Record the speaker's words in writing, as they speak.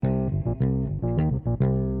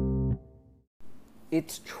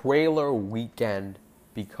It's trailer weekend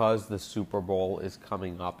because the Super Bowl is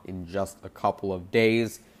coming up in just a couple of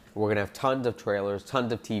days. We're going to have tons of trailers,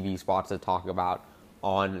 tons of TV spots to talk about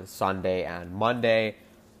on Sunday and Monday.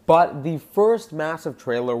 But the first massive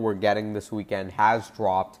trailer we're getting this weekend has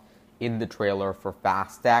dropped in the trailer for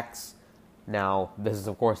Fast X. Now, this is,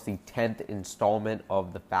 of course, the 10th installment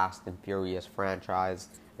of the Fast and Furious franchise.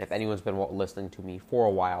 And if anyone's been listening to me for a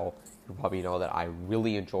while, you probably know that I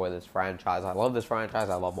really enjoy this franchise. I love this franchise.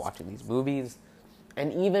 I love watching these movies.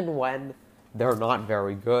 And even when they're not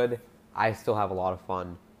very good, I still have a lot of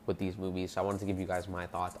fun with these movies. So I wanted to give you guys my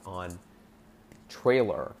thoughts on the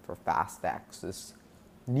trailer for Fast X. This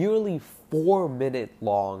nearly 4-minute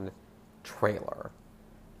long trailer.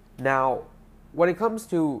 Now, when it comes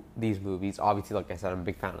to these movies, obviously, like I said, I'm a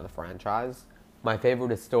big fan of the franchise. My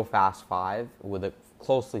favorite is still Fast 5, with it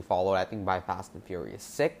closely followed, I think, by Fast and Furious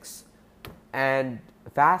 6. And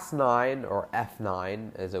Fast 9, or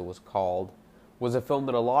F9, as it was called, was a film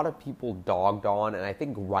that a lot of people dogged on, and I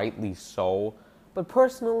think rightly so. But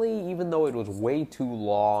personally, even though it was way too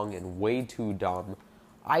long and way too dumb,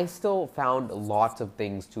 I still found lots of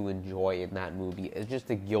things to enjoy in that movie. It's just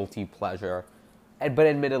a guilty pleasure, but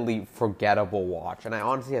admittedly forgettable watch. And I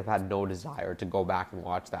honestly have had no desire to go back and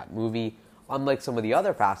watch that movie, unlike some of the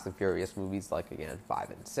other Fast and Furious movies, like, again, 5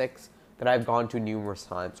 and 6, that I've gone to numerous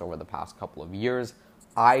times over the past couple of years.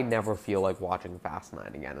 I never feel like watching Fast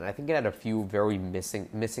 9 again. And I think it had a few very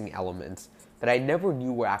missing elements that I never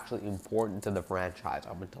knew were actually important to the franchise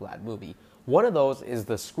up until that movie. One of those is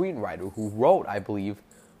the screenwriter who wrote, I believe,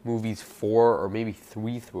 movies 4 or maybe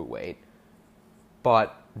 3 through 8,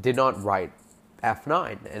 but did not write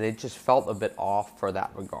F9, and it just felt a bit off for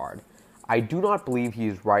that regard. I do not believe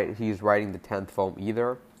he's writing the 10th film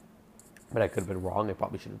either, but I could have been wrong. I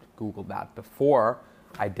probably should have Googled that before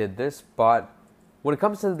I did this, but when it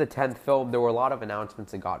comes to the 10th film, there were a lot of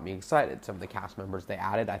announcements that got me excited. Some of the cast members they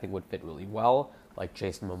added I think would fit really well, like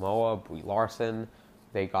Jason Momoa, Brie Larson.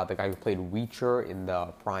 They got the guy who played Reacher in the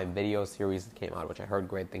Prime Video series that came out, which I heard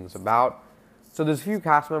great things about. So there's a few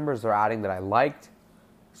cast members they're adding that I liked.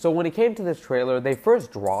 So when it came to this trailer, they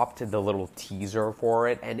first dropped the little teaser for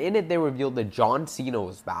it, and in it they revealed that John Cena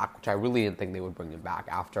was back, which I really didn't think they would bring him back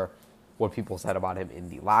after what people said about him in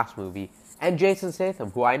the last movie, and Jason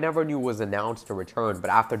Statham, who I never knew was announced to return, but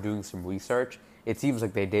after doing some research, it seems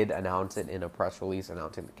like they did announce it in a press release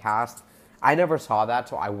announcing the cast. I never saw that,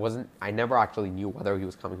 so I never actually knew whether he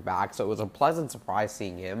was coming back, so it was a pleasant surprise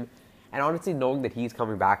seeing him, and honestly, knowing that he's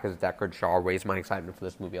coming back as Deckard Shaw raised my excitement for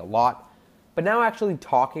this movie a lot. But now actually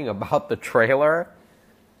talking about the trailer,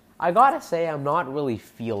 I gotta say I'm not really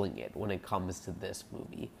feeling it when it comes to this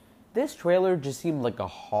movie. This trailer just seemed like a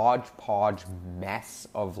hodgepodge mess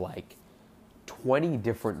of like 20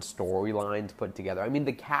 different storylines put together. I mean,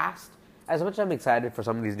 the cast, as much as I'm excited for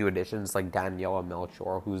some of these new additions, like Daniela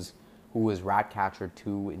Melchior, who is Ratcatcher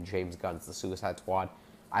 2 in James Gunn's The Suicide Squad,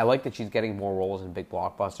 I like that she's getting more roles in big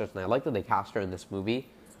blockbusters, and I like that they cast her in this movie.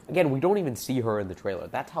 Again, we don't even see her in the trailer.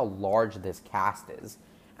 That's how large this cast is.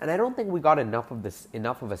 And I don't think we got enough of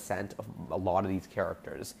a sense of a lot of these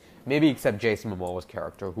characters. Maybe except Jason Momoa's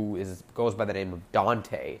character, who goes by the name of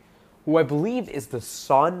Dante, who I believe is the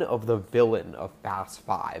son of the villain of Fast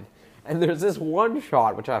 5. And there's this one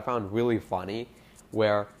shot, which I found really funny,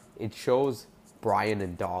 where it shows Brian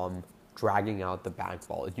and Dom dragging out the bank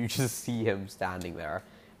vault, and you just see him standing there.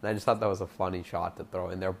 And I just thought that was a funny shot to throw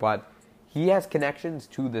in there. But he has connections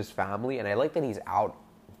to this family, and I like that he's out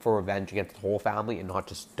for revenge against the whole family and not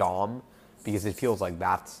just Dom, because it feels like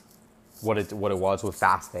that's what it was with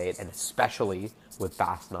Fast 8, and especially with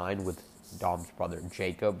Fast 9, with Dom's brother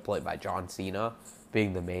Jacob, played by John Cena,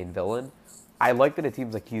 being the main villain. I like that it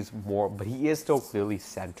seems like he's more, but he is still clearly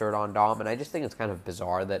centered on Dom, and I just think it's kind of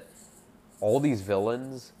bizarre that all these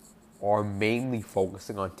villains are mainly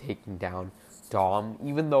focusing on taking down Dom,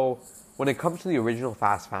 even though when it comes to the original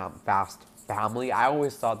Fast family, I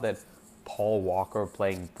always thought that Paul Walker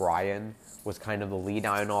playing Brian was kind of the lead.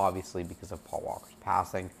 Now, I know, obviously, because of Paul Walker's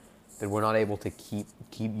passing, that we're not able to keep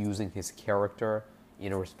using his character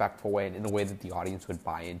in a respectful way and in a way that the audience would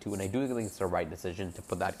buy into. And I do think it's the right decision to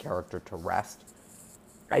put that character to rest.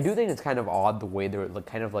 I do think it's kind of odd the way they're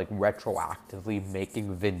kind of like retroactively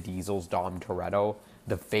making Vin Diesel's Dom Toretto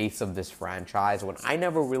the face of this franchise, when I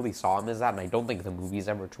never really saw him as that, and I don't think the movies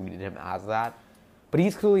ever treated him as that. But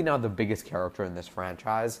he's clearly now the biggest character in this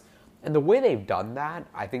franchise. And the way they've done that,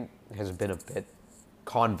 I think, has been a bit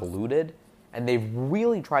convoluted. And they've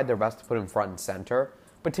really tried their best to put him front and center.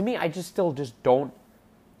 But to me, I still don't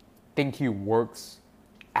think he works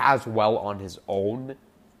as well on his own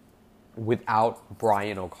without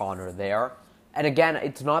Brian O'Connor there. And again,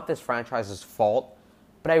 it's not this franchise's fault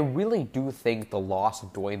But I really do think the loss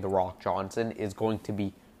of Dwayne "The Rock" Johnson is going to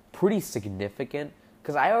be pretty significant,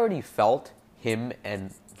 because I already felt him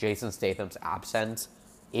and Jason Statham's absence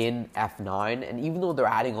in F9, and even though they're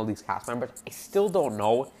adding all these cast members, I still don't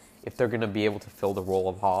know if they're going to be able to fill the role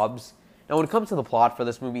of Hobbs. Now, when it comes to the plot for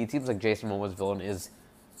this movie, it seems like Jason Momoa's villain is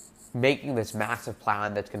making this massive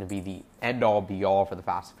plan that's going to be the end-all, be-all for the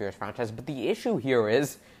Fast and Furious franchise. But the issue here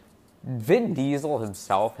is Vin Diesel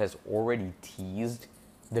himself has already teased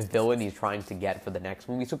the villain he's trying to get for the next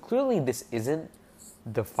movie. So clearly this isn't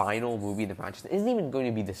the final movie in the franchise. It isn't even going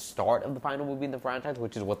to be the start of the final movie in the franchise,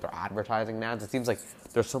 which is what they're advertising now. It seems like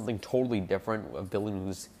there's something totally different, a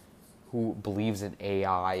villain who believes in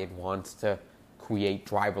AI and wants to create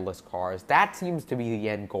driverless cars. That seems to be the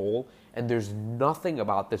end goal, and there's nothing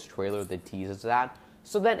about this trailer that teases that.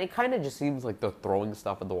 So then it kind of just seems like they're throwing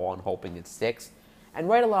stuff at the wall and hoping it sticks. And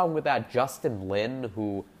right along with that, Justin Lin,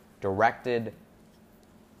 who directed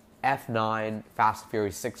F9, Fast and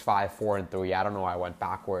Furious 6, 5, 4, and 3, I don't know why I went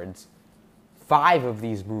backwards, 5 of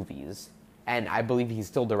these movies, and I believe he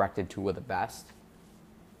still directed 2 of the best,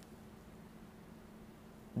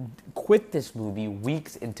 quit this movie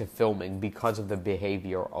weeks into filming because of the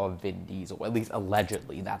behavior of Vin Diesel. At least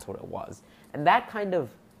allegedly, that's what it was. And that kind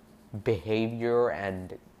of behavior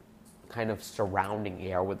and kind of surrounding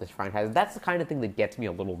air with this franchise, that's the kind of thing that gets me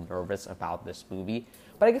a little nervous about this movie.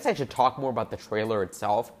 But I guess I should talk more about the trailer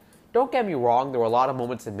itself. Don't get me wrong, there were a lot of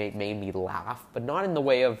moments that made me laugh, but not in the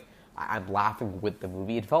way of I'm laughing with the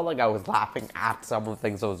movie. It felt like I was laughing at some of the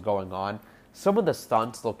things that was going on. Some of the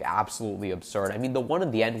stunts look absolutely absurd. I mean, the one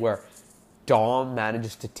at the end where Dom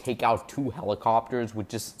manages to take out 2 helicopters with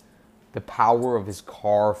just the power of his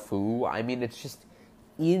car foo. I mean, it's just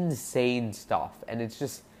insane stuff. And it's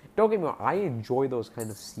just, don't get me wrong, I enjoy those kind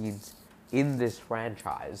of scenes in this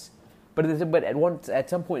franchise. But at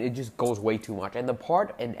some point, it just goes way too much. And the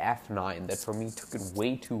part in F9 that for me took it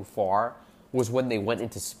way too far was when they went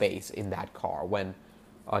into space in that car, when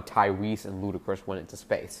Tyrese and Ludacris went into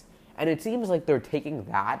space. And it seems like they're taking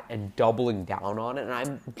that and doubling down on it. And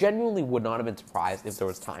I genuinely would not have been surprised if there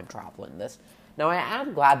was time travel in this. Now, I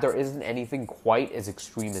am glad there isn't anything quite as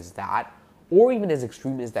extreme as that, or even as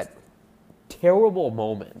extreme as that terrible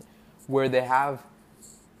moment where they have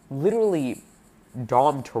literally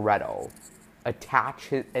Dom Toretto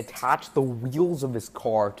attach the wheels of his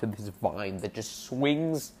car to this vine that just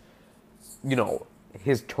swings,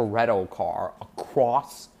 his Toretto car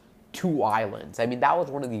across 2 islands. I mean, that was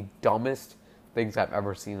one of the dumbest things I've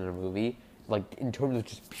ever seen in a movie, like in terms of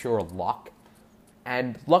just pure luck.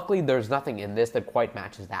 And luckily, there's nothing in this that quite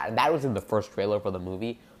matches that. And that was in the first trailer for the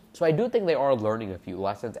movie. So I do think they are learning a few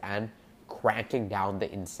lessons and cranking down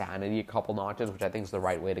the insanity a couple notches, which I think is the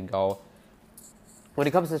right way to go. When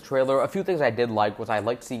it comes to this trailer, a few things I did like was I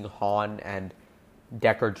liked seeing Han and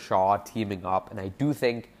Deckard Shaw teaming up, and I do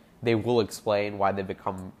think they will explain why they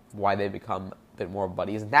become a bit more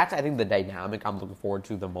buddies. And that's, I think, the dynamic I'm looking forward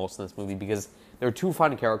to the most in this movie, because they're 2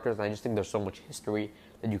 fun characters, and I just think there's so much history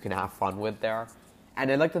that you can have fun with there. And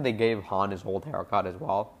I like that they gave Han his old haircut as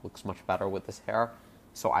well. Looks much better with this hair,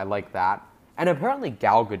 so I like that. And apparently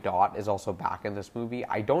Gal Gadot is also back in this movie.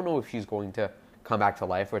 I don't know if she's going to come back to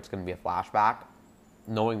life or it's going to be a flashback.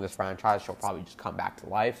 Knowing this franchise, she'll probably just come back to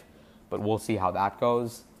life, but we'll see how that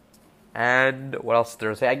goes. And what else is there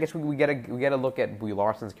to say? I guess we get a look at Brie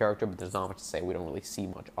Larson's character, but there's not much to say. We don't really see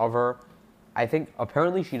much of her. I think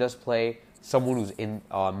apparently she does play someone who's in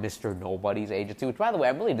Mr. Nobody's agency, which, by the way,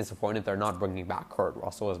 I'm really disappointed they're not bringing back Kurt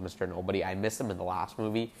Russell as Mr. Nobody. I miss him in the last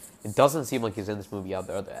movie. It doesn't seem like he's in this movie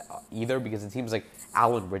either, because it seems like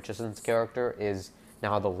Alan Richardson's character is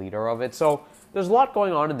now the leader of it. So there's a lot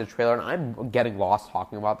going on in the trailer, and I'm getting lost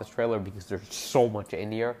talking about this trailer because there's so much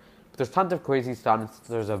in here. But there's tons of crazy stunts.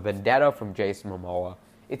 There's a vendetta from Jason Momoa.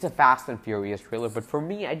 It's a Fast and Furious trailer, but for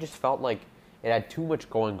me, I just felt like it had too much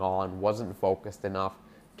going on, wasn't focused enough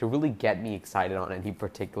to really get me excited on any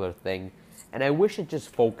particular thing. And I wish it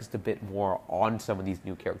just focused a bit more on some of these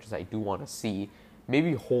new characters I do want to see.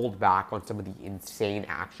 Maybe hold back on some of the insane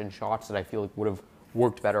action shots that I feel like would have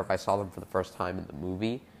worked better if I saw them for the first time in the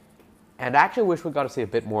movie. And I actually wish we got to see a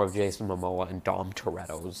bit more of Jason Momoa and Dom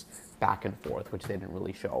Toretto's back and forth, which they didn't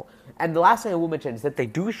really show. And the last thing I will mention is that they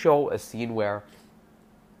do show a scene where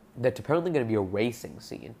that's apparently going to be a racing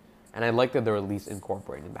scene. And I like that they're at least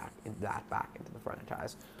incorporating back into the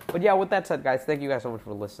franchise. But yeah, with that said, guys, thank you guys so much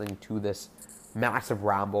for listening to this massive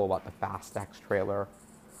ramble about the Fast X trailer.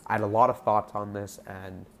 I had a lot of thoughts on this,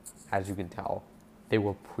 and as you can tell, they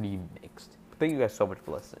were pretty mixed. But thank you guys so much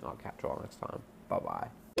for listening. I'll catch you all next time.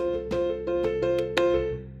 Bye-bye.